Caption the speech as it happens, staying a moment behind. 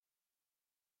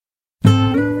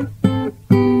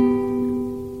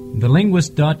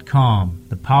TheLinguist.com,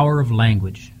 the power of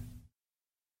language.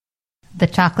 The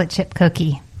chocolate chip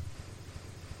cookie.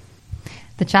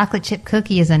 The chocolate chip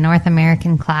cookie is a North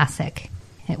American classic.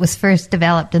 It was first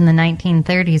developed in the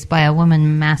 1930s by a woman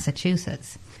in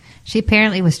Massachusetts. She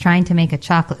apparently was trying to make a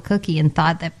chocolate cookie and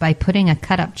thought that by putting a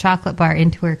cut-up chocolate bar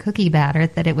into her cookie batter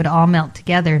that it would all melt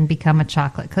together and become a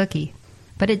chocolate cookie.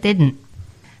 But it didn't.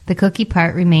 The cookie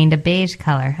part remained a beige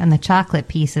color and the chocolate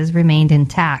pieces remained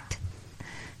intact.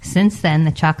 Since then,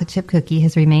 the chocolate chip cookie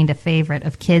has remained a favorite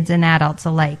of kids and adults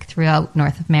alike throughout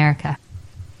North America.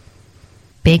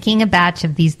 Baking a batch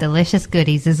of these delicious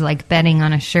goodies is like betting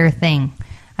on a sure thing.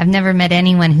 I've never met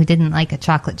anyone who didn't like a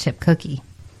chocolate chip cookie.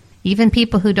 Even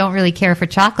people who don't really care for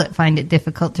chocolate find it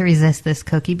difficult to resist this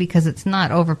cookie because it's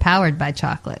not overpowered by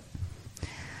chocolate.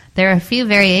 There are a few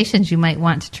variations you might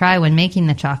want to try when making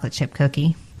the chocolate chip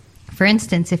cookie. For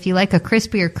instance, if you like a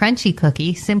crispy or crunchy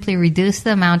cookie, simply reduce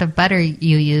the amount of butter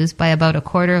you use by about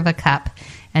 1/4 cup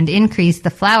and increase the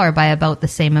flour by about the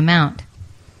same amount.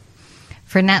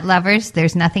 For nut lovers,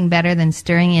 there's nothing better than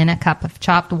stirring in a cup of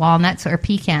chopped walnuts or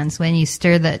pecans when you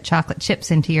stir the chocolate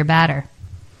chips into your batter.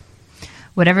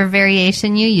 Whatever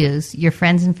variation you use, your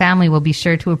friends and family will be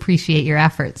sure to appreciate your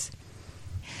efforts.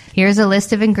 Here's a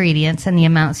list of ingredients and the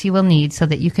amounts you will need so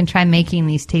that you can try making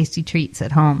these tasty treats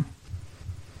at home.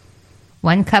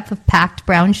 1 cup of packed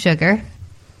brown sugar,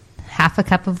 1/2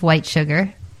 cup of white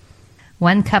sugar,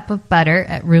 1 cup of butter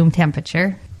at room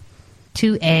temperature,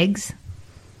 2 eggs,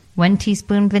 1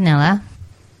 teaspoon vanilla,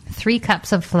 3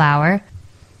 cups of flour,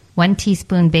 1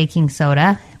 teaspoon baking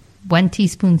soda, 1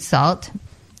 teaspoon salt,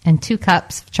 and 2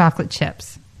 cups of chocolate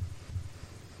chips.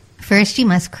 First, you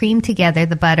must cream together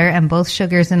the butter and both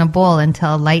sugars in a bowl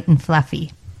until light and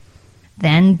fluffy.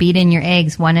 Then beat in your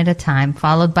eggs one at a time,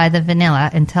 followed by the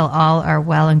vanilla until all are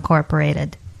well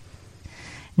incorporated.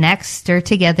 Next, stir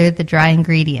together the dry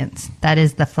ingredients, that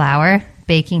is the flour,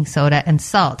 baking soda, and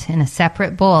salt, in a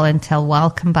separate bowl until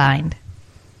well combined.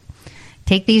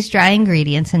 Take these dry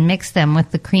ingredients and mix them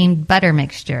with the creamed butter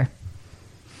mixture.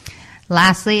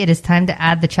 Lastly, it is time to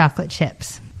add the chocolate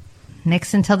chips.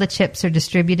 Mix until the chips are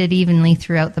distributed evenly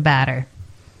throughout the batter.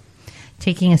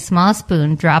 Taking a small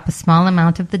spoon, drop a small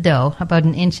amount of the dough, about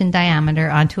 1 inch in diameter,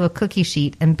 onto a cookie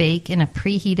sheet and bake in a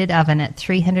preheated oven at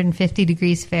 350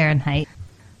 degrees Fahrenheit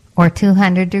or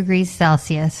 200 degrees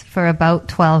Celsius for about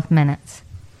 12 minutes.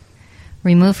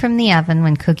 Remove from the oven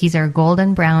when cookies are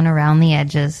golden brown around the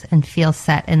edges and feel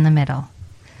set in the middle.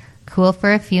 Cool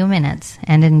for a few minutes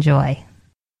and enjoy.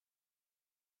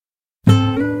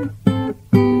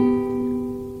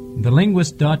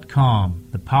 TheLinguist.com,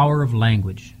 the power of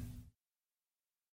language.